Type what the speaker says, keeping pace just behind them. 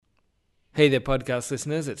Hey there, podcast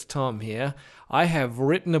listeners. It's Tom here. I have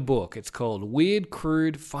written a book. It's called Weird,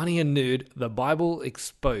 Crude, Funny and Nude, The Bible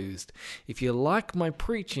Exposed. If you like my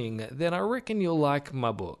preaching, then I reckon you'll like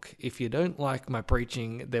my book. If you don't like my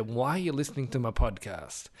preaching, then why are you listening to my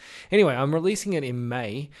podcast? Anyway, I'm releasing it in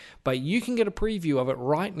May, but you can get a preview of it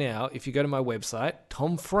right now if you go to my website,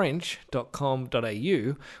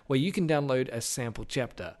 tomfrench.com.au, where you can download a sample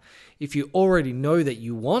chapter. If you already know that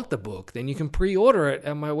you want the book, then you can pre-order it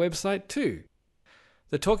at my website too.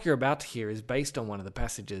 The talk you're about to hear is based on one of the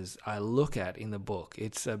passages I look at in the book.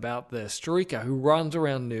 It's about the streaker who runs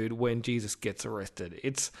around nude when Jesus gets arrested.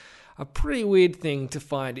 It's a pretty weird thing to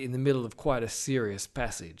find in the middle of quite a serious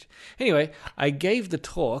passage. Anyway, I gave the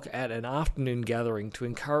talk at an afternoon gathering to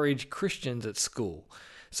encourage Christians at school.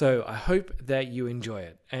 So I hope that you enjoy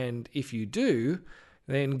it. And if you do,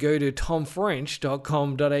 then go to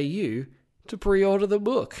tomfrench.com.au to pre-order the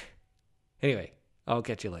book. Anyway, I'll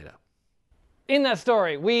catch you later. In that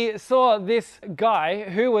story, we saw this guy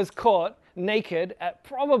who was caught naked at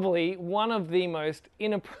probably one of the most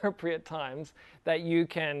inappropriate times that you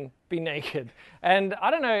can be naked. And I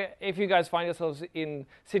don't know if you guys find yourselves in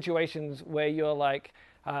situations where you're like,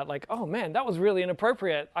 oh man, that was really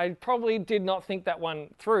inappropriate. I probably did not think that one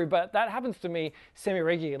through, but that happens to me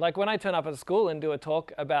semi-regularly. Like when I turn up at school and do a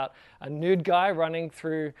talk about a nude guy running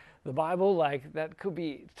through the Bible, like that could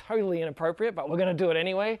be totally inappropriate, but we're going to do it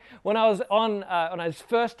anyway. When I was when I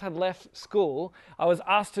first had left school, I was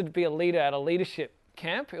asked to be a leader at a leadership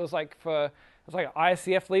camp. It was like an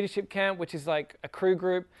ICF leadership camp, which is like a crew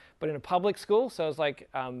group, but in a public school. So it was like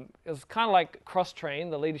it was kind of like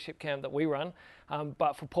cross-train, the leadership camp that we run,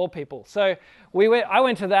 but for poor people. So I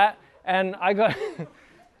went to that, and I got.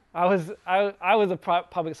 I was a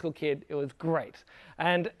public school kid. It was great.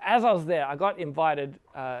 And as I was there, I got invited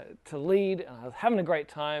to lead, and I was having a great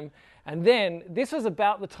time. And then this was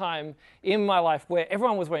about the time in my life where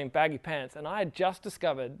everyone was wearing baggy pants, and I had just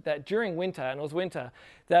discovered that during winter, and it was winter,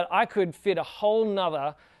 that I could fit a whole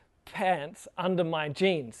nother pants under my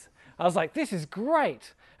jeans. I was like, this is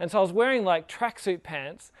great. And so I was wearing like tracksuit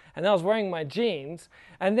pants, and then I was wearing my jeans.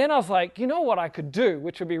 And then I was like, you know what I could do,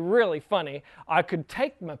 which would be really funny? I could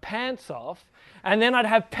take my pants off, and then I'd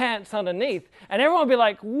have pants underneath. And everyone would be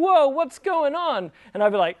like, whoa, what's going on? And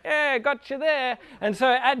I'd be like, yeah, got you there. And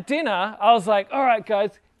so at dinner, I was like, all right,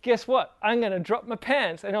 guys, guess what? I'm going to drop my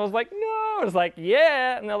pants. And I was like, no. I was like,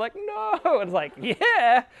 yeah. And they're like, no. I was like,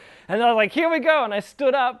 yeah. And I was like, here we go. And I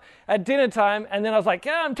stood up at dinner time, and then I was like,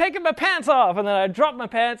 yeah, I'm taking my pants off. And then I dropped my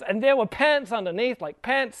pants, and there were pants underneath, like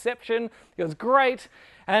pantsception. It was great.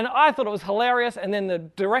 And I thought it was hilarious. And then the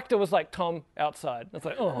director was like, Tom, outside. I was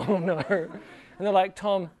like, oh, no. And they're like,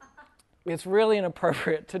 Tom, it's really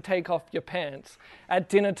inappropriate to take off your pants at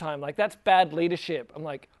dinner time. Like, that's bad leadership. I'm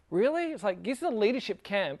like, really? It's like, this is a leadership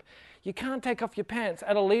camp. You can't take off your pants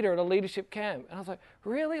at a leadership camp. And I was like,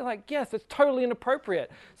 really? Like, yes, it's totally inappropriate.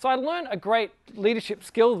 So I learned a great leadership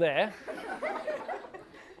skill there,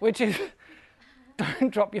 which is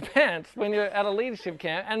don't drop your pants when you're at a leadership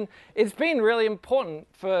camp. And it's been really important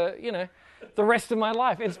for, the rest of my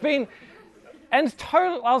life. I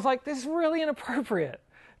was like, this is really inappropriate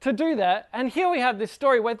to do that. And here we have this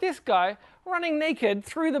story where this guy running naked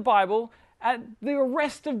through the Bible at the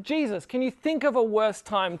arrest of Jesus. Can you think of a worse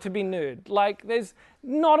time to be nude? Like, there's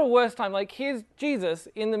not a worse time. Like, here's Jesus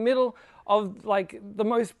in the middle of like the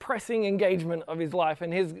most pressing engagement of his life,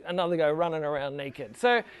 and here's another guy running around naked.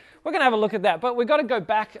 So we're going to have a look at that, but we've got to go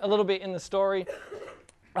back a little bit in the story.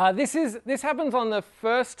 This happens on the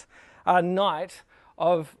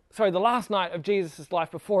the last night of Jesus' life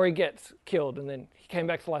before he gets killed, and then he came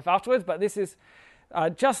back to life afterwards. But this is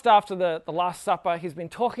just after the Last Supper. He's been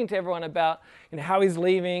talking to everyone about how he's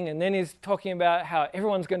leaving, and then he's talking about how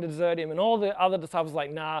everyone's going to desert him, and all the other disciples are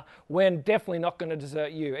like, nah, we're definitely not going to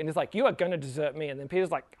desert you. And he's like, you are going to desert me. And then Peter's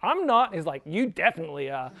like, I'm not. And he's like, you definitely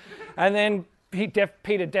are. And then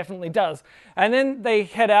Peter definitely does. And then they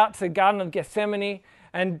head out to the Garden of Gethsemane,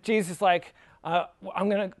 and Jesus is like,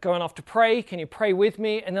 I'm going off to pray. Can you pray with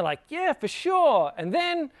me? And they're like, yeah, for sure. And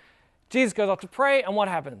then Jesus goes off to pray, and what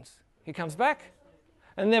happens? He comes back,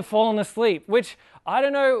 and they're falling asleep, which I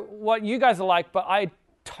don't know what you guys are like, but I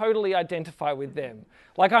totally identify with them.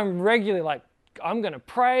 Like, I'm regularly like, I'm going to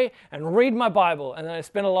pray and read my Bible, and then I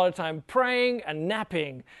spend a lot of time praying and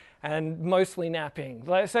napping, and mostly napping.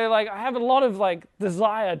 So I have a lot of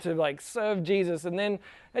desire to serve Jesus, and then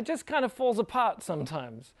it just kind of falls apart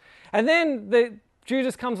sometimes. And then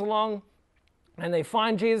Judas comes along, and they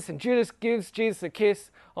find Jesus, and Judas gives Jesus a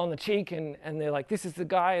kiss on the cheek, and they're like, this is the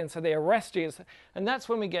guy. And so they arrest Jesus. And that's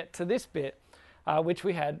when we get to this bit, which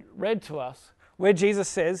we had read to us, where Jesus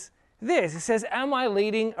says, this. It says, am I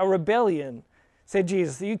leading a rebellion? Said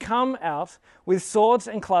Jesus, you come out with swords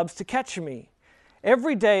and clubs to catch me.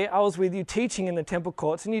 Every day I was with you teaching in the temple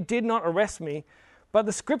courts, and you did not arrest me, but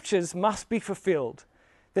the scriptures must be fulfilled.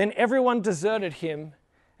 Then everyone deserted him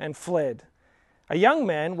and fled. A young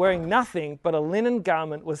man wearing nothing but a linen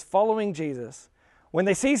garment was following Jesus. When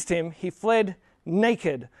they seized him, he fled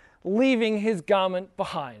naked, leaving his garment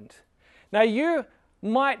behind. Now you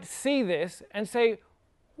might see this and say,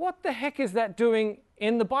 what the heck is that doing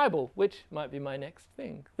in the Bible? Which might be my next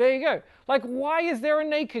thing. There you go. Like, why is there a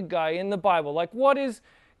naked guy in the Bible? Like, what is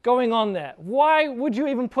going on there? Why would you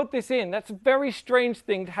even put this in? That's a very strange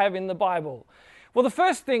thing to have in the Bible. Well, the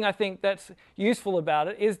first thing I think that's useful about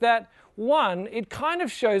it is that, one, it kind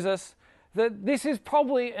of shows us that this is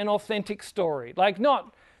probably an authentic story. Like,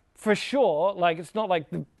 not for sure, like it's not like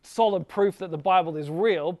the solid proof that the Bible is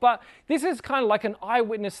real, but this is kind of like an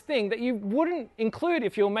eyewitness thing that you wouldn't include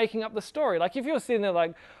if you're making up the story. Like if you're sitting there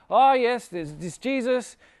like, oh yes, there's this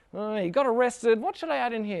Jesus, he got arrested, what should I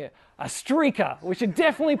add in here? A streaker. We should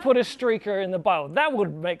definitely put a streaker in the Bible. That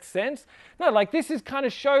would make sense. No, like this is kind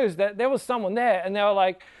of shows that there was someone there and they were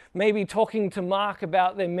like maybe talking to Mark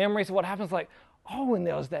about their memories of what happens, like, oh, and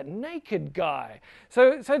there was that naked guy.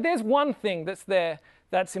 So there's one thing that's there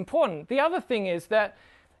that's important. The other thing is that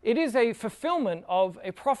it is a fulfillment of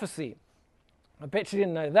a prophecy. I bet you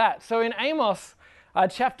didn't know that. So in Amos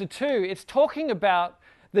chapter 2, it's talking about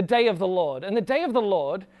the day of the Lord. And the day of the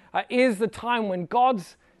Lord is the time when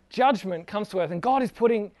God's judgment comes to earth and God is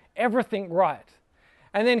putting everything right.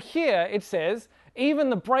 And then here it says, even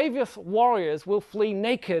the bravest warriors will flee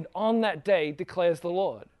naked on that day, declares the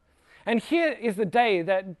Lord. And here is the day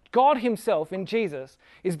that God himself in Jesus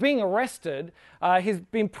is being arrested, he's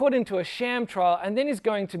been put into a sham trial, and then he's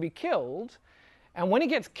going to be killed. And when he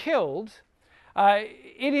gets killed,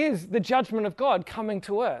 it is the judgment of God coming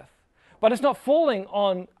to earth. But it's not falling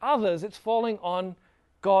on others, it's falling on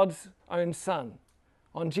God's own Son,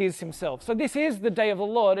 on Jesus himself. So this is the day of the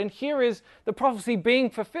Lord, and here is the prophecy being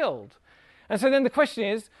fulfilled. And so then the question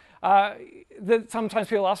is, that sometimes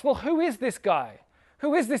people ask, well, who is this guy?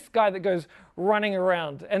 Who is this guy that goes running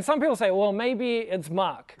around? And some people say, well, maybe it's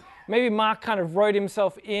Mark. Maybe Mark kind of wrote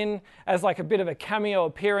himself in as like a bit of a cameo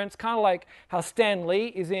appearance, kind of like how Stan Lee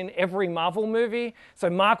is in every Marvel movie. So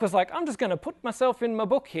Mark was like, I'm just going to put myself in my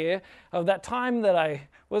book here of that time that I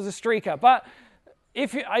was a streaker. But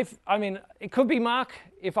I mean, it could be Mark.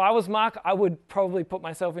 If I was Mark, I would probably put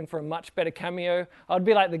myself in for a much better cameo. I'd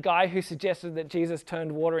be like the guy who suggested that Jesus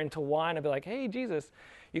turned water into wine. I'd be like, hey, Jesus,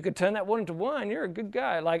 you could turn that water into wine. You're a good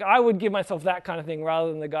guy. Like, I would give myself that kind of thing rather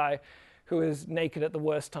than the guy who is naked at the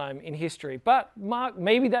worst time in history. But Mark,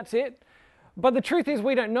 maybe that's it. But the truth is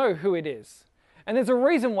we don't know who it is. And there's a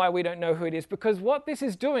reason why we don't know who it is, because what this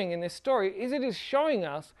is doing in this story is it is showing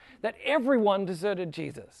us that everyone deserted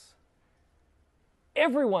Jesus.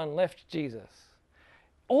 Everyone left Jesus.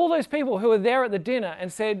 All those people who were there at the dinner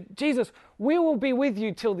and said, Jesus, we will be with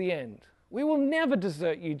you till the end. We will never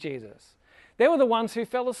desert you, Jesus. They were the ones who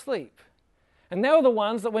fell asleep. And they were the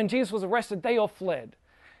ones that when Jesus was arrested, they all fled.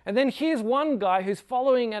 And then here's one guy who's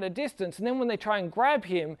following at a distance, and then when they try and grab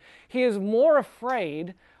him, he is more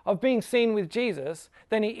afraid of being seen with Jesus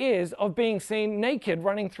than he is of being seen naked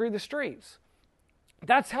running through the streets.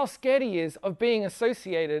 That's how scared he is of being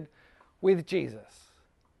associated with Jesus.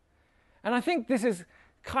 And I think this is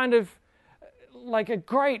kind of like a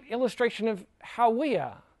great illustration of how we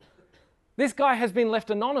are. This guy has been left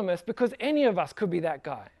anonymous because any of us could be that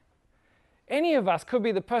guy. Any of us could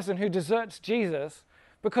be the person who deserts Jesus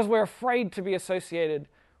because we're afraid to be associated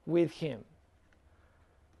with him.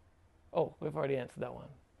 Oh, we've already answered that one.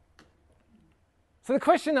 So the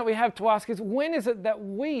question that we have to ask is, when is it that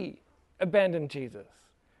we abandon Jesus?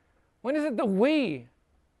 When is it that we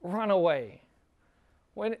run away?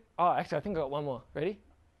 Actually, I think I got one more. Ready?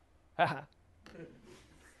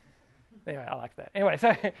 Anyway, I like that. Anyway,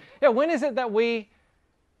 so yeah, when is it that when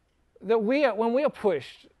we are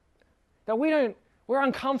pushed, that we're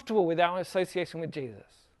uncomfortable with our association with Jesus?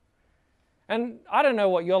 And I don't know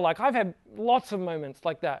what you're like. I've had lots of moments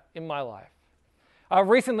like that in my life.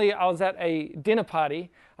 Recently, I was at a dinner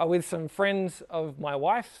party with some friends of my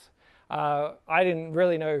wife's. I didn't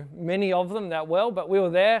really know many of them that well, but we were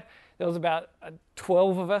there. There was about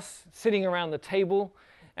 12 of us sitting around the table,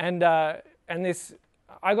 and I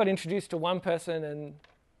got introduced to one person,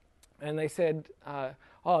 and they said,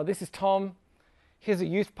 "Oh, this is Tom. He's a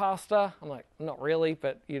youth pastor." I'm like, "Not really,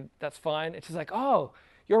 but that's fine." And she's like, "Oh,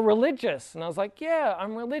 you're religious?" And I was like, "Yeah,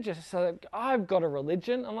 I'm religious." So I've got a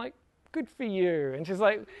religion. I'm like, "Good for you." And she's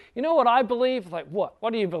like, "You know what I believe?" Like, "What?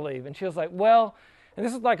 What do you believe?" And she was like, "Well," and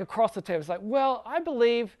this is like across the table. It's like, "Well, I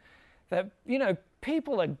believe that,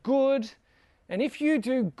 people are good, and if you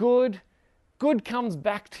do good, good comes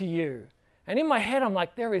back to you. And in my head, I'm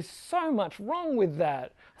like, there is so much wrong with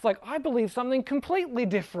that. It's like, I believe something completely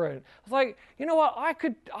different. It's like, you know what,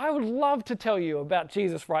 I would love to tell you about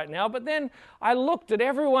Jesus right now, but then I looked at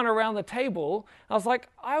everyone around the table. I was like,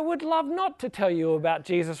 I would love not to tell you about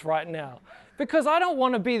Jesus right now, because I don't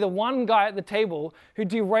want to be the one guy at the table who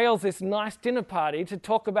derails this nice dinner party to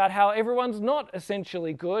talk about how everyone's not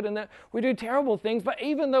essentially good and that we do terrible things, but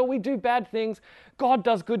even though we do bad things, God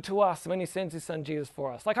does good to us when he sends his son Jesus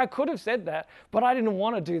for us. Like, I could have said that, but I didn't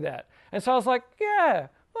want to do that. And so I was like, yeah,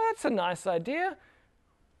 well, that's a nice idea.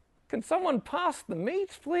 Can someone pass the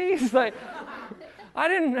meat, please? Like, I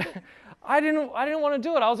didn't want to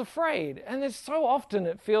do it. I was afraid. And there's so often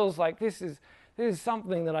it feels like this is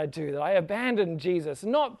something that I do, that I abandon Jesus,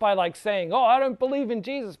 not by like saying, oh, I don't believe in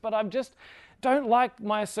Jesus, but I just don't like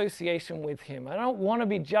my association with him. I don't want to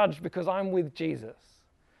be judged because I'm with Jesus.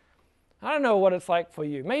 I don't know what it's like for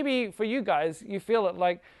you. Maybe for you guys, you feel it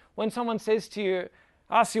like when someone says to you,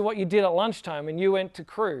 asks you what you did at lunchtime and you went to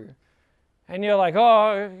Crew, and you're like,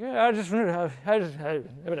 oh, yeah, I just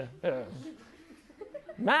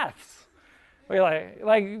maths. Or you're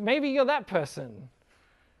like maybe you're that person.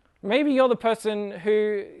 Maybe you're the person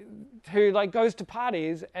who like goes to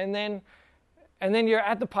parties and then you're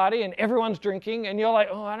at the party and everyone's drinking and you're like,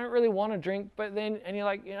 oh, I don't really want to drink, but then, and you're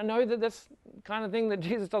like, I know that that's the kind of thing that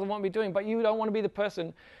Jesus doesn't want me doing, but you don't want to be the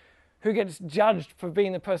person who gets judged for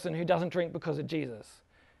being the person who doesn't drink because of Jesus.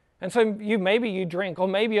 And so maybe you drink, or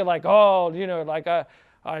maybe you're like, oh, like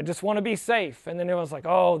I just want to be safe. And then everyone's like,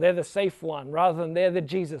 oh, they're the safe one rather than they're the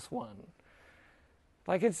Jesus one.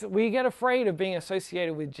 Like we get afraid of being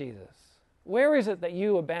associated with Jesus. Where is it that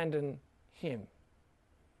you abandon him?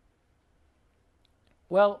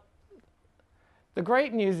 Well, the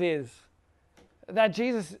great news is that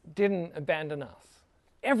Jesus didn't abandon us.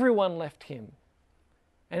 Everyone left him.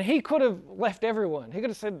 And he could have left everyone. He could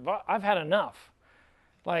have said, I've had enough.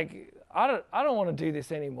 Like, I don't want to do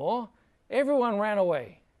this anymore. Everyone ran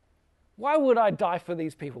away. Why would I die for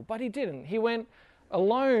these people? But he didn't. He went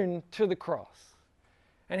alone to the cross.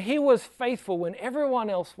 And he was faithful when everyone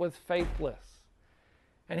else was faithless.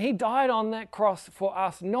 And he died on that cross for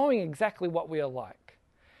us, knowing exactly what we are like.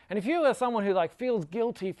 And if you are someone who feels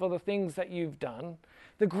guilty for the things that you've done,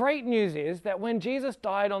 the great news is that when Jesus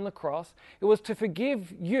died on the cross, it was to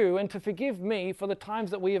forgive you and to forgive me for the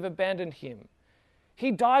times that we have abandoned him.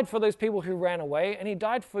 He died for those people who ran away, and he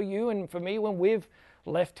died for you and for me when we've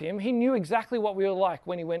left him. He knew exactly what we were like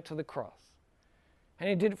when he went to the cross. And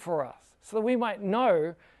he did it for us, so that we might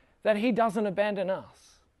know that he doesn't abandon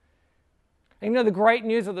us. And the great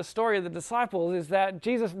news of the story of the disciples is that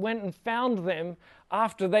Jesus went and found them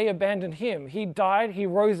after they abandoned him. He died, he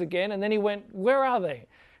rose again, and then he went, where are they?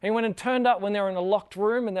 And he went and turned up when they were in a locked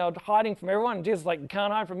room and they were hiding from everyone. And Jesus was like, you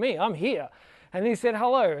can't hide from me, I'm here. And he said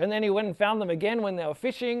hello. And then he went and found them again when they were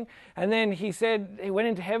fishing. And then he said he went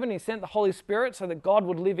into heaven. He sent the Holy Spirit so that God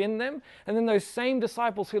would live in them. And then those same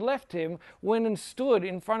disciples who left him went and stood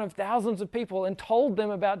in front of thousands of people and told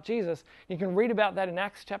them about Jesus. You can read about that in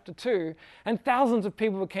Acts chapter 2. And thousands of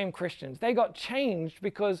people became Christians. They got changed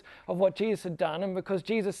because of what Jesus had done and because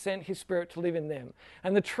Jesus sent his Spirit to live in them.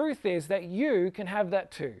 And the truth is that you can have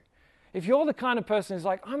that too. If you're the kind of person who's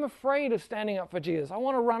like, I'm afraid of standing up for Jesus, I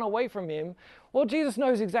want to run away from him, well, Jesus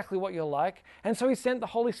knows exactly what you're like, and so he sent the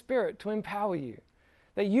Holy Spirit to empower you.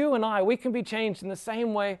 That you and we can be changed in the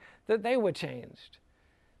same way that they were changed.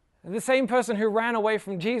 The same person who ran away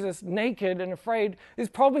from Jesus naked and afraid is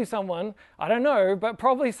probably someone, I don't know, but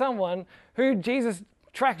probably someone who Jesus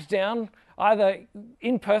tracks down either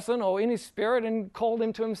in person or in his spirit and called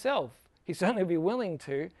him to himself. He'd certainly be willing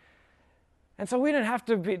to. And so we don't have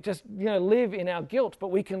to be just live in our guilt, but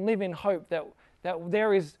we can live in hope that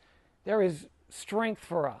there is strength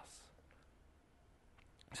for us.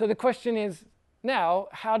 So the question is now,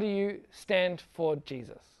 how do you stand for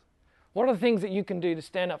Jesus? What are the things that you can do to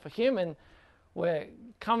stand up for him? And we're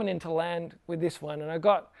coming into land with this one. And I've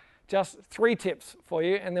got just 3 tips for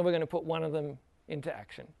you, and then we're going to put one of them into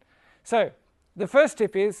action. So the first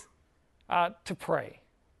tip is to pray.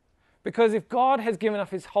 Because if God has given us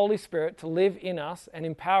his Holy Spirit to live in us and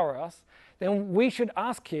empower us, then we should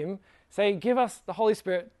ask him, say, give us the Holy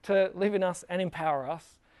Spirit to live in us and empower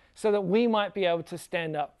us so that we might be able to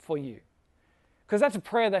stand up for you. Because that's a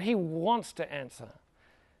prayer that he wants to answer.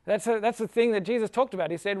 That's the thing that Jesus talked about.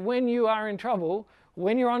 He said, when you are in trouble,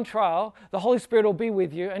 when you're on trial, the Holy Spirit will be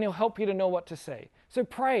with you and he'll help you to know what to say. So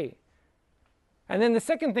pray. And then the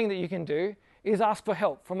second thing that you can do is ask for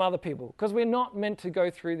help from other people, because we're not meant to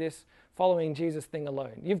go through this following Jesus thing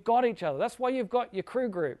alone. You've got each other. That's why you've got your Crew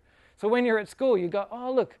group, So when you're at school, you go,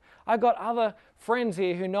 oh, look, I got other friends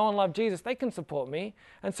here who know and love Jesus. They can support me.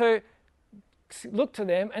 And so look to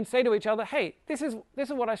them and say to each other, hey, this is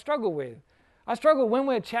what I struggle with. I struggle when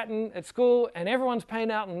we're chatting at school and everyone's paying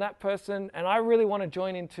out on that person and I really want to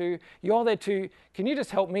join in too. You're there too. Can you just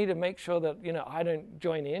help me to make sure that, I don't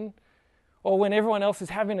join in? Or when everyone else is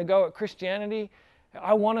having a go at Christianity,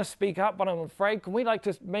 I want to speak up, but I'm afraid. Can we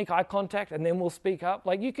just make eye contact and then we'll speak up?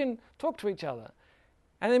 You can talk to each other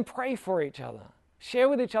and then pray for each other. Share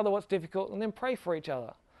with each other what's difficult and then pray for each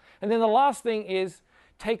other. And then the last thing is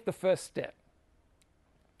take the first step.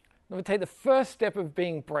 Take the first step of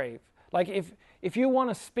being brave. If you want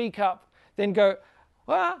to speak up, then go,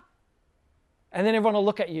 and then everyone will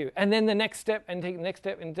look at you. And then the next step, and take the next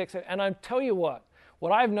step, and the next step. And I tell you what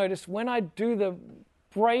I've noticed when I do the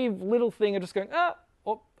brave little thing of just going,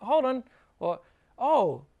 or hold on, or,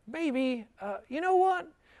 oh, maybe, you know what?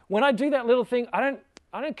 When I do that little thing, I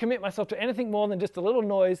don't commit myself to anything more than just a little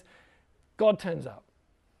noise. God turns up.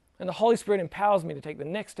 And the Holy Spirit empowers me to take the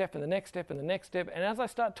next step and the next step and the next step. And as I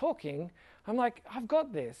start talking, I'm like, I've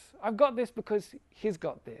got this. I've got this because He's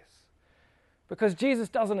got this. Because Jesus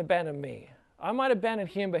doesn't abandon me. I might abandon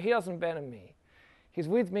Him, but He doesn't abandon me. He's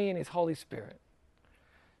with me in His Holy Spirit.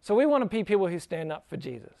 So we want to be people who stand up for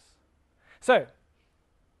Jesus. So,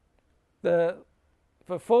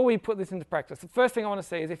 before we put this into practice, the first thing I want to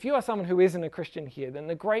say is if you are someone who isn't a Christian here, then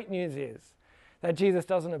the great news is that Jesus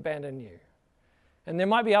doesn't abandon you. And there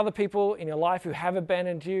might be other people in your life who have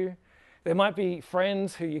abandoned you. There might be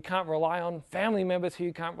friends who you can't rely on, family members who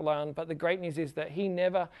you can't rely on, but the great news is that He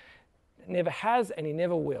never has and He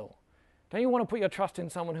never will. Don't you want to put your trust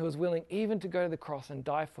in someone who is willing even to go to the cross and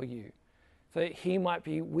die for you so that He might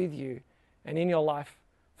be with you and in your life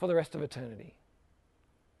for the rest of eternity?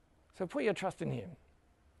 So put your trust in Him.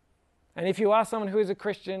 And if you are someone who is a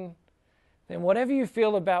Christian, then whatever you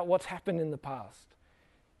feel about what's happened in the past,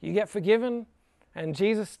 you get forgiven and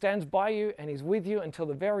Jesus stands by you and He's with you until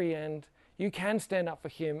the very end. You can stand up for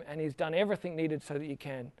Him and He's done everything needed so that you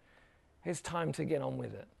can. It's time to get on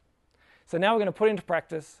with it. So now we're going to put into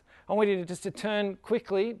practice. I want you to turn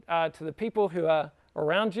quickly to the people who are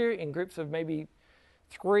around you in groups of maybe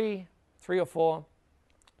three or four.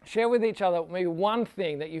 Share with each other maybe one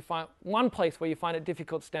thing that you find, one place where you find it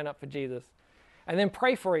difficult to stand up for Jesus. And then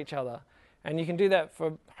pray for each other. And you can do that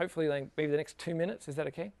for hopefully maybe the next 2 minutes. Is that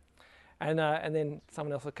okay? And then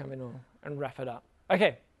someone else will come in and wrap it up.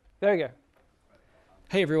 Okay, there we go.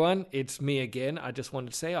 Hey everyone, it's me again. I just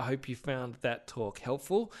wanted to say I hope you found that talk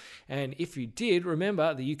helpful. And if you did,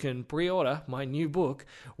 remember that you can pre-order my new book,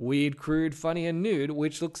 Weird, Crude, Funny and Nude,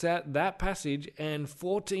 which looks at that passage and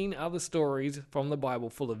 14 other stories from the Bible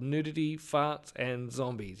full of nudity, farts and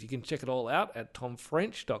zombies. You can check it all out at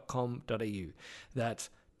tomfrench.com.au. That's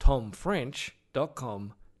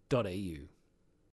tomfrench.com.au.